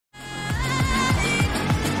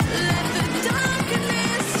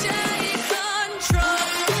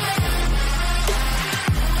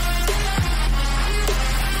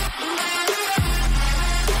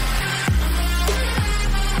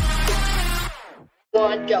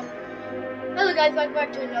1, go. Hello guys, welcome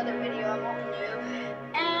back to another video. I'm on YouTube,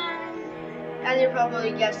 and as you're probably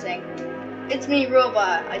guessing, it's me,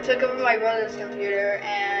 Robot. I took over my brother's computer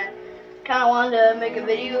and kind of wanted to make a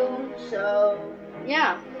video, so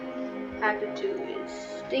yeah. Active 2 is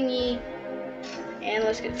Stingy, and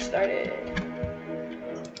let's get started.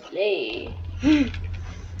 Play.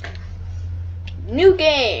 New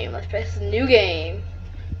game. Let's press the new game.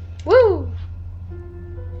 Woo!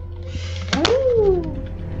 Woo!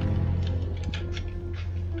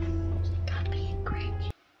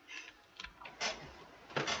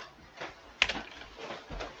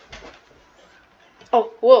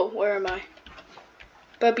 Oh, whoa, where am I?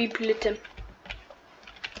 Baby Playtime.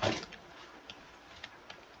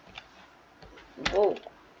 Whoa.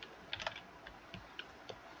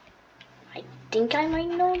 I think I might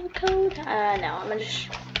know the code. No, I'm gonna just.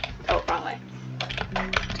 Oh, wrong way.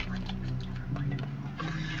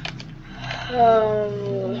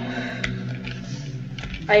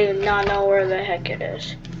 I do not know where the heck it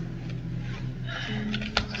is.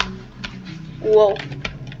 Whoa.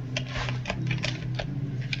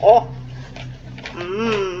 Oh.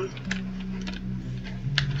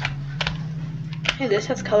 Hey, this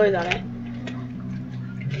has colors on it.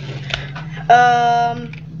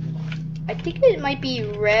 I think it might be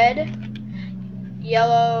red,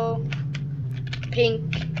 yellow,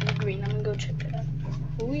 pink, and green. I'm gonna go check it out.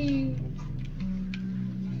 Whee.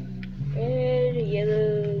 Red,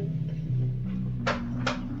 yellow.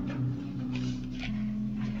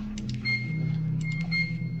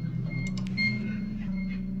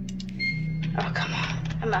 Oh, come on.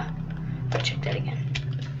 I'm gonna go check that again.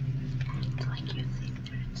 It's like you think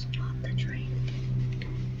it's off the train.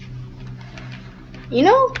 You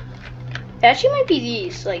know, it actually might be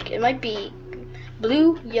these. Like, it might be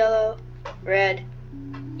blue, yellow, red,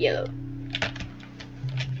 yellow.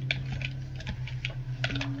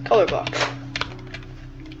 Color box.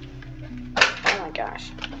 Oh my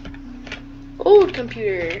gosh. Old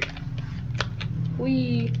computer.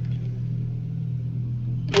 Wait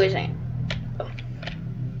a second.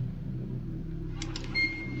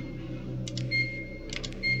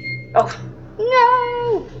 Oh,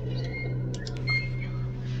 no!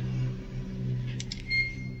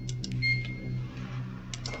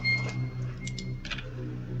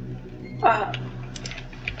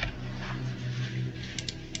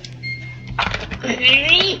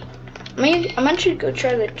 I'm actually go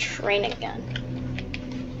try the train again.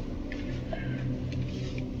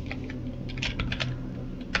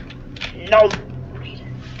 No.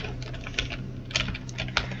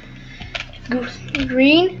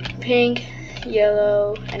 Green, pink,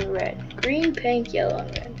 yellow, and red. Green, pink, yellow,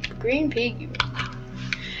 and red. Green,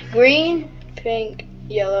 pink,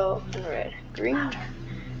 yellow, and red. Green,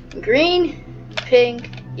 pink,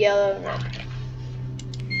 yellow, and red.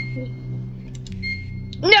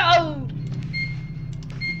 No!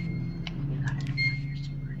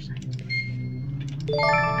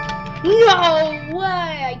 No way!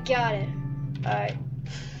 I got it. Alright.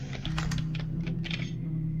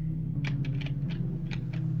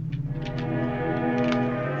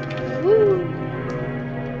 Woo!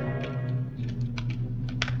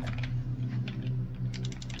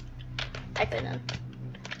 Type it in.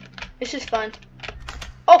 This is fun.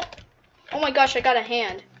 Oh! Oh my gosh, I got a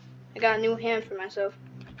hand. I got a new hand for myself.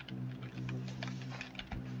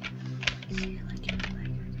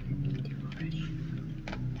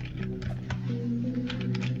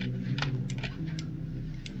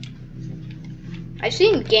 I've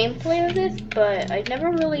seen gameplay of this, but I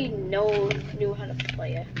never really knew how to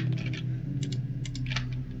play it.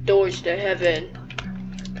 Doors to heaven.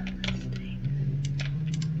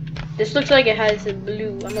 This looks like it has a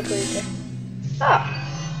blue. I'm gonna put it there. Ah.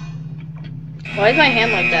 Why is my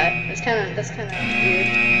hand like that? That's kind of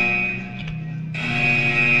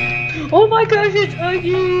weird. Oh my gosh, it's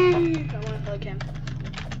Uggy! I want to hug him.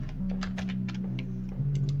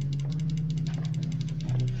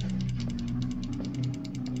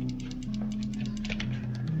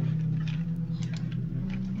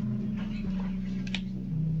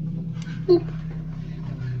 Boop.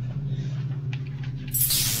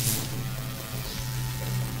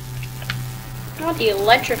 I want the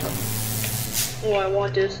electrical. Oh, I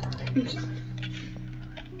want this.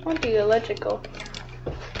 I want the electrical.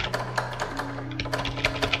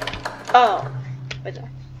 Oh, wait a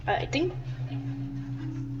minute. I think.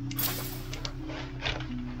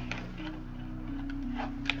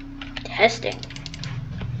 Testing.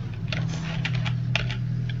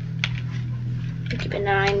 Keep an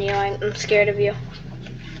eye on you. I'm scared of you.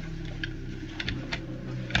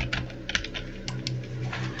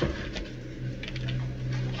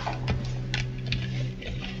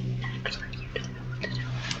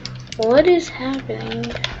 What is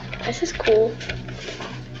happening? This is cool.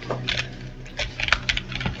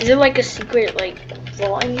 Is it like a secret, like,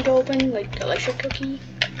 vault I need to open? Like the electric cookie?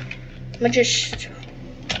 Am I just...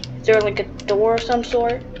 Is there like a door of some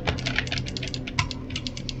sort?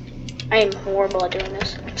 I am horrible at doing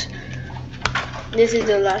this. This is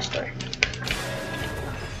the last door.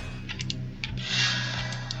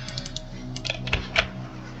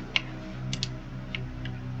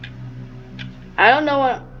 I don't know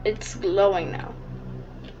what it's glowing now.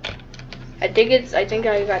 I think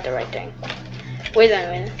I got the right thing. Wait a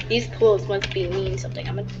minute. These pools must be mean something.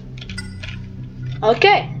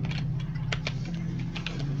 Okay.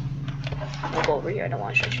 I'll go over here. I don't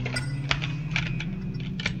want to shoot you.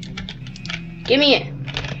 Give me it.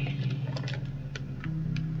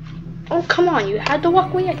 Oh, come on. You had to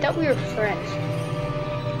walk away? I thought we were friends.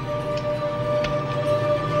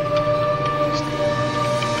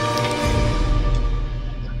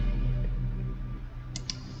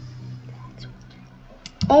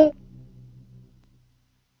 Oh.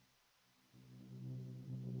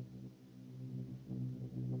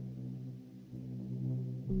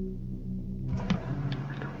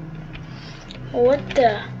 What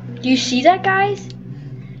the? Do you see that, guys?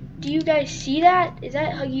 Do you guys see that? Is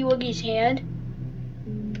that Huggy Wuggy's hand?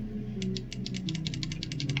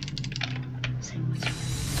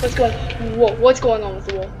 What's going on with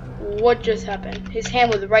the wall? What just happened? His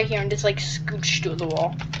hand was right here and just like scooched through the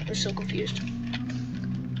wall. I'm so confused.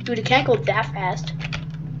 Dude, it can't go that fast.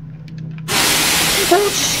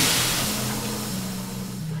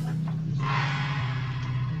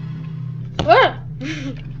 Ah!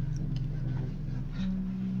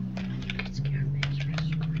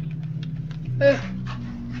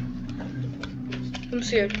 I'm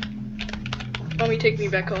scared. Mommy, take me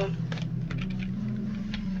back home.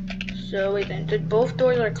 So wait then, both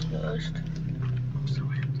doors are closed.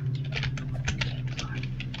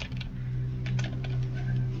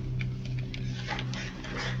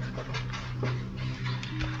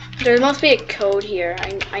 There must be a code here.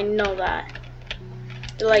 I know that.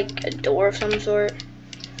 Like a door of some sort.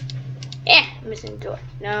 Missing door.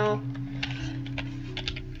 No.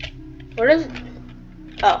 What is it?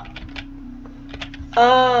 Oh.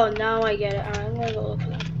 Oh, now I get it. Alright, I'm gonna go look for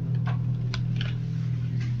them.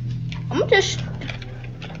 I'm gonna just...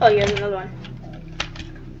 Oh, here's another one.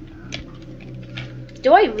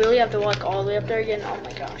 Do I really have to walk all the way up there again? Oh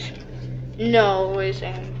my gosh. No, wait a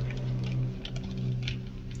second.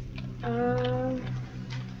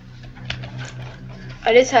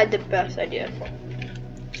 I just had the best idea.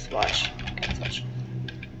 Just watch. Okay, watch.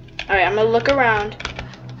 Alright, I'm gonna look around.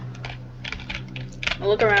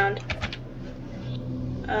 Look around.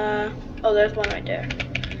 Oh, there's one right there.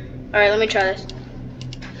 Alright, let me try this.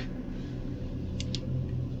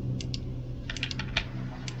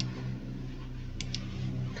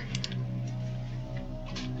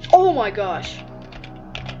 Oh my gosh.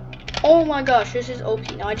 Oh my gosh, this is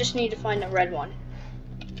OP. Now I just need to find the red one.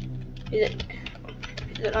 Is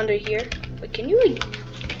it under here? Wait, can you like...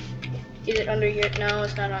 Is it under here? No,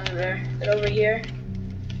 it's not under there. Is it over here?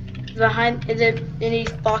 Behind, is it in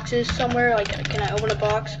these boxes somewhere? Like, can I open a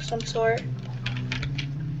box of some sort?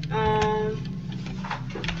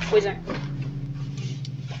 What is that?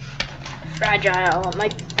 Fragile.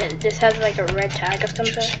 This has like a red tag of some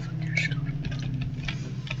sort.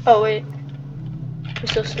 Oh wait, I'm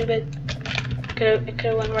so stupid. It could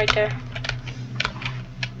have went right there.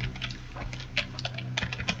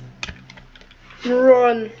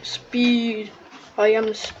 Run, speed. I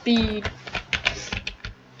am speed.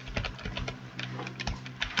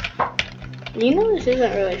 You know this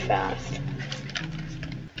isn't really fast.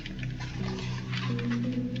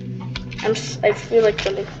 I feel like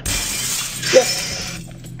something. Yes.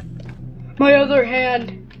 My other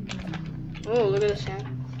hand. Oh, look at this hand.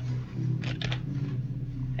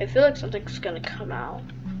 I feel like something's gonna come out.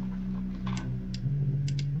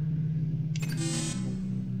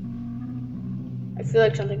 I feel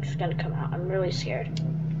like something's gonna come out. I'm really scared.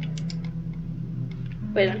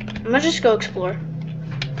 Wait a minute. I'm gonna just go explore.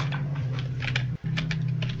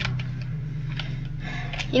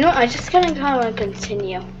 You know what? I just kind of want to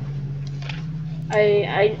continue.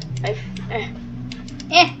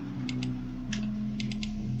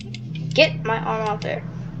 Get my arm out there.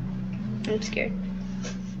 I'm scared.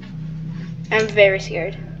 I'm very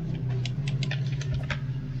scared.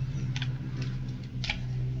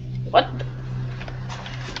 What?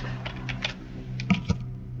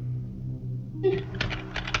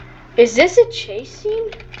 Is this a chase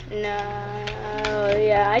scene? No.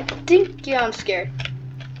 Yeah, I think, yeah, I'm scared.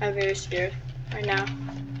 I'm very scared right now.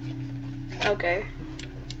 Okay.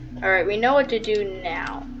 Alright, we know what to do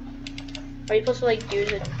now. Are you supposed to like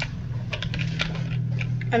use it?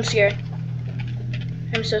 I'm scared.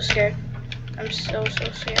 I'm so scared. I'm so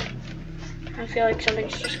scared. I feel like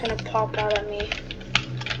something's just gonna pop out at me.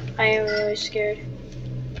 I am really scared.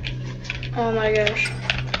 Oh my gosh.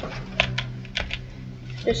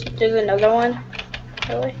 There's another one?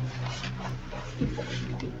 Really?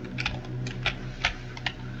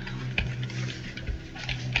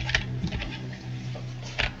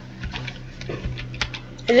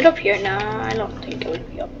 Is it up here? Nah, I don't think it would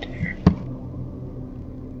be up there.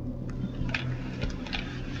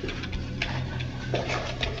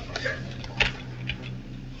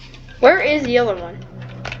 Where is the other one?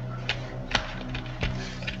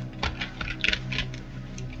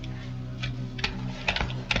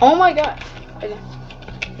 Oh my god. Okay.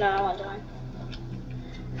 No, I want that one.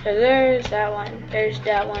 So there's that one. There's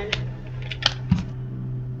that one.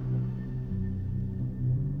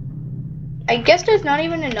 I guess there's not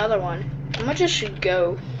even another one. How much this should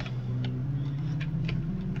go?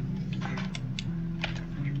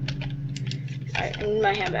 Alright, I need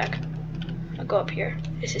my hand back. I'll go up here.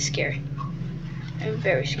 This is scary. I'm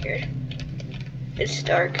very scared. It's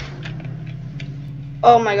dark.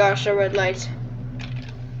 Oh my gosh, the red lights.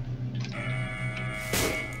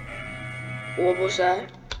 What was that?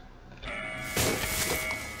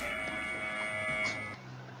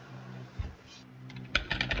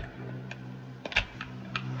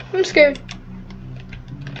 I'm scared.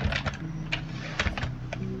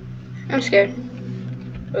 I'm scared.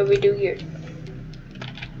 What do we do here?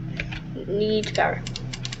 Needs power.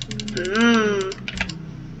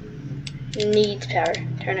 Needs power.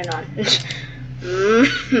 Turn it on.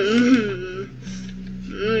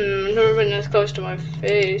 I've never been this close to my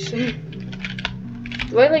face.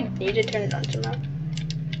 Do I like need to turn it on somehow?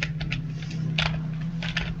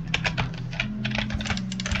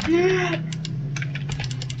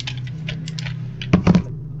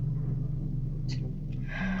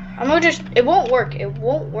 I'm gonna just, it won't work. It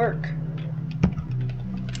won't work.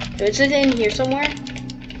 Is it in here somewhere?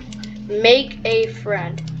 Make a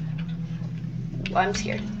friend. Well, I'm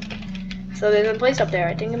scared. So there's a place up there.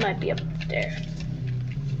 I think it might be up there.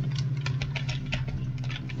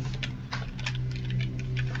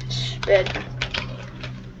 Bed.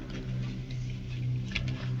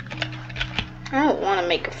 I don't want to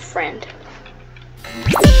make a friend.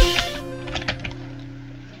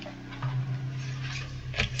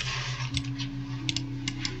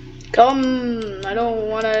 Come, I don't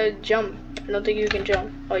want to jump. I don't think you can jump.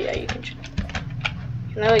 Oh yeah, you can jump.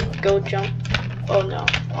 Can I like go jump? Oh no.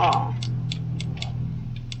 Aw.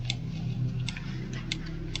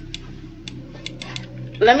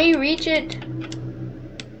 Let me reach it.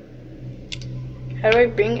 How do I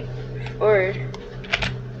bring it forward?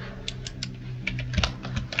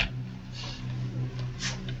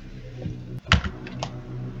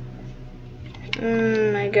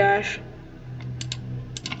 My gosh.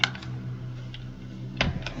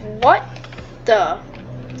 What the?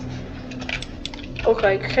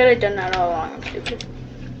 Okay, I could have done that all along. I'm stupid.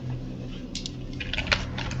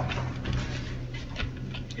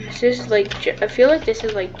 This is like, I feel like this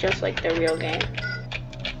is like just like the real game.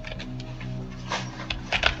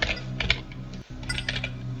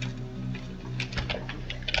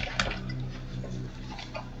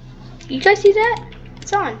 You guys see that?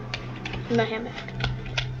 It's on. In my hand back.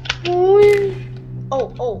 Oh,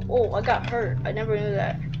 I got hurt. I never knew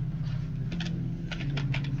that.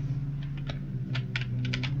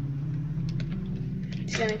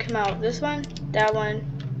 It's gonna come out this one, that one.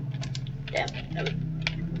 Damn.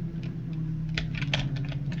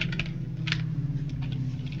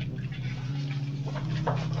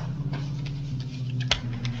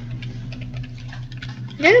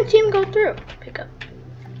 Didn't the team go through? Pick up.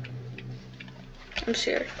 I'm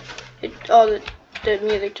scared. The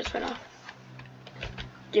music just went off.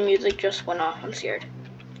 The music just went off. I'm scared.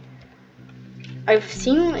 I've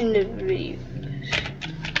seen in the videos.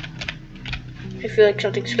 I feel like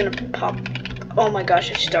something's gonna pop. Oh my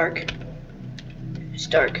gosh, it's dark. It's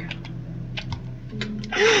dark.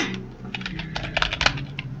 I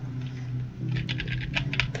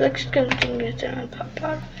feel like something's gonna pop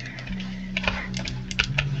out of there.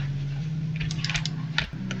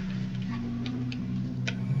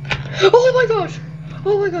 Oh my gosh!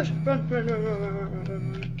 Oh my gosh! Run.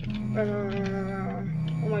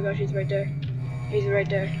 Oh my gosh, he's right there. He's right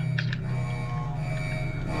there.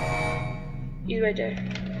 He's right there.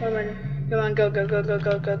 Come on, go.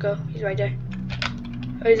 He's right there.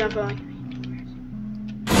 Oh, he's not following.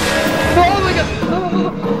 Oh my god!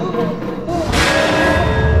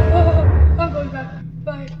 I'm going back.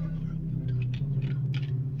 Bye.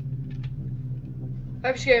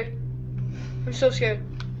 I'm scared. I'm so scared.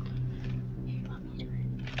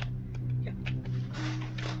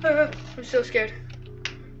 I'm so scared.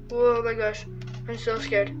 Oh my gosh. I'm so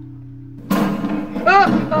scared.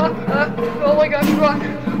 Oh my gosh, run.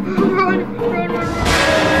 Run.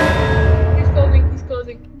 He's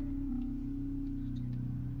closing.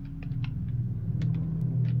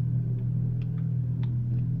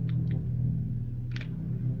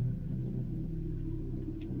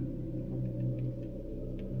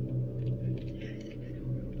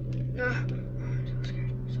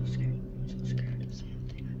 So scared.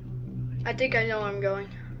 I think I know where I'm going.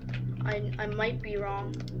 I might be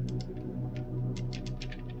wrong.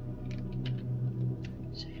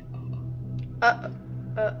 Uh-oh.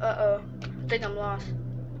 I think I'm lost.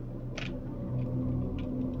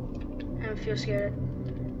 I feel scared.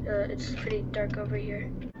 It's pretty dark over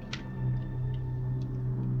here.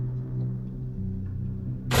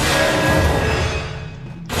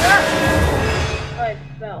 I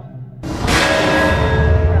fell. He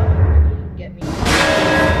didn't get me.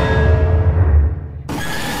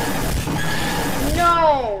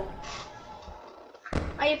 No!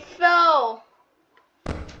 I fell.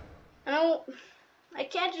 I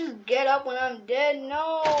can't just get up when I'm dead.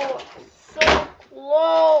 No, so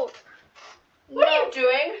close. What are you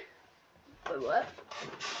doing? Wait, what?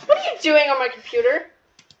 What are you doing on my computer?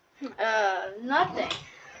 Nothing.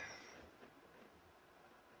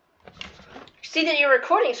 See that you're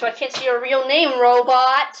recording, so I can't see your real name,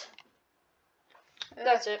 robot.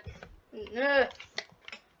 That's it.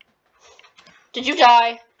 Did you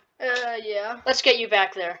die? Yeah. Let's get you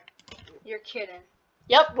back there. You're kidding.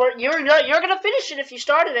 Yep, you're gonna finish it if you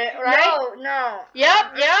started it, right? No.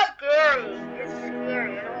 Yep. Scary. It's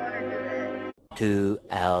scary. I don't want to do that. 2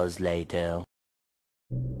 hours later.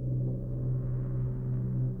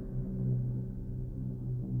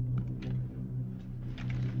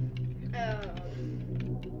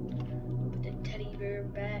 Put the teddy bear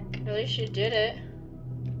back. At least you did it.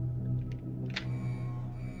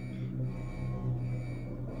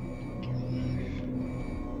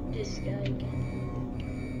 This guy again.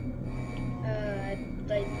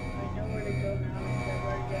 I know where to go now.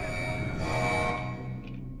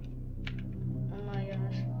 Oh my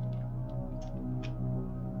gosh.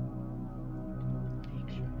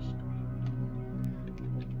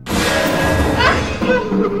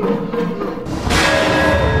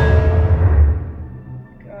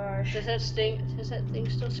 Gosh. Does that thing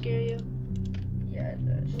still scare you? Yeah, it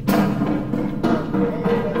does.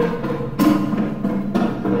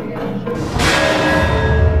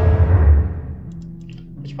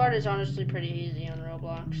 This part is honestly pretty easy on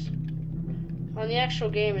Roblox. On the actual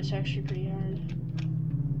game, it's actually pretty hard.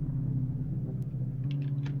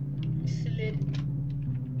 Slid.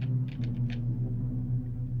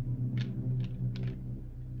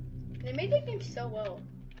 They made the game so well.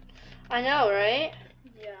 I know, right?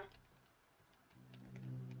 Yeah.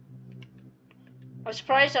 I'm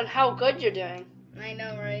surprised on how good you're doing. I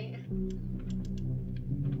know, right?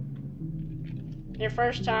 Your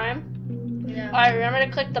first time? Yeah. Alright, remember to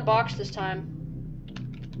click the box this time.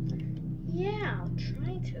 Yeah, I'll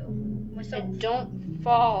try to. Myself. And don't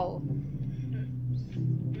fall.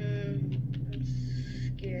 I'm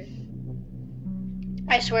scared.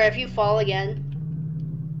 I swear, if you fall again.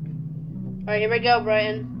 Alright, here we go,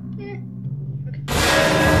 Brian. Yeah. Okay.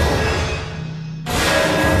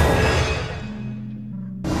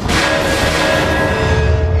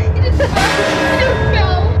 You just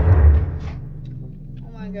fell.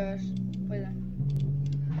 Oh my gosh. Wait a minute.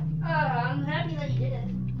 I'm happy that you did it.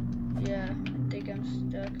 Yeah, I think I'm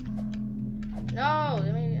stuck. No,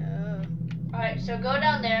 let me. Alright, so go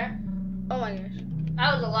down there. Oh my gosh.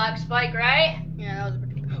 That was a lag spike, right? Yeah, that was a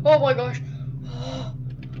pretty. Oh my gosh.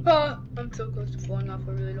 I'm so close to falling off.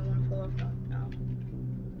 I really don't want to fall off now.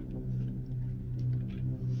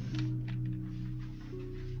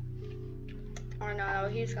 Or no,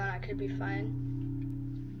 he's gone. I could be fine.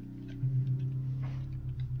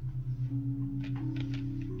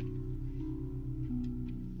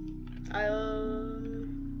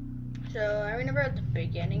 So I remember at the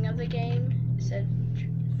beginning of the game, it said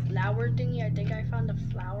flower thingy. I think I found a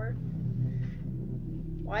flower.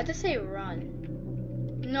 Why'd it say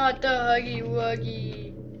run? Not the Huggy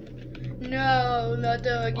Wuggy. No, not the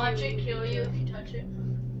Huggy. Watch it kill you if you touch it.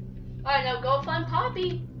 Alright, now go find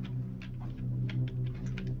Poppy.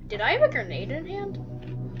 Did I have a grenade in hand?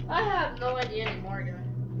 I have no idea anymore, guys.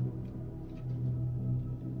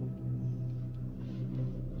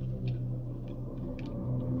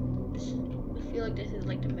 I feel like this is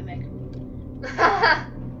like the mimic.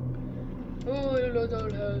 Oh, hello,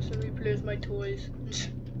 dollhouse. Let me play with my toys.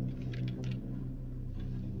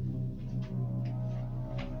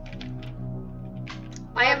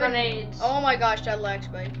 I have grenades. Oh my gosh, that lag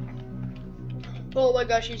spike. Oh my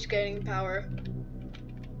gosh, he's getting power.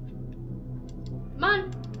 Come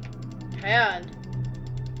on. And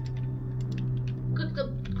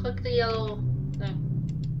Click the yellow thing.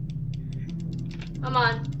 Come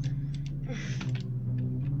on.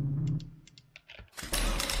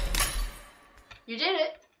 You did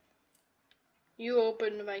it. you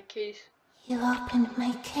opened my case. You opened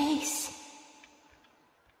my case.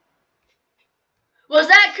 Was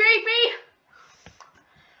that creepy?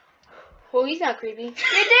 Well, he's not creepy. You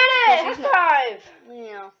did it! He's High five!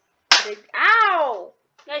 Yeah. Ow!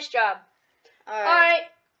 Nice job. Alright. Alright.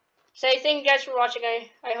 Say thank you guys for watching.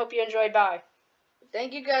 I hope you enjoyed. Bye.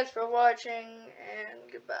 Thank you guys for watching, and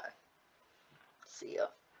goodbye. See ya.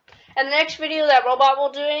 And the next video that Robot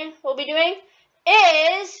will be doing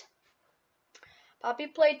is Poppy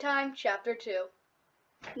Playtime Chapter 2.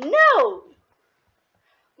 no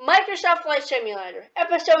Microsoft Flight Simulator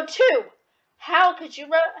Episode 2. How could you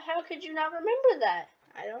not remember that?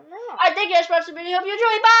 I don't know. I thank you guys for watching the video. Hope you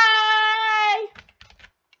enjoy. Bye.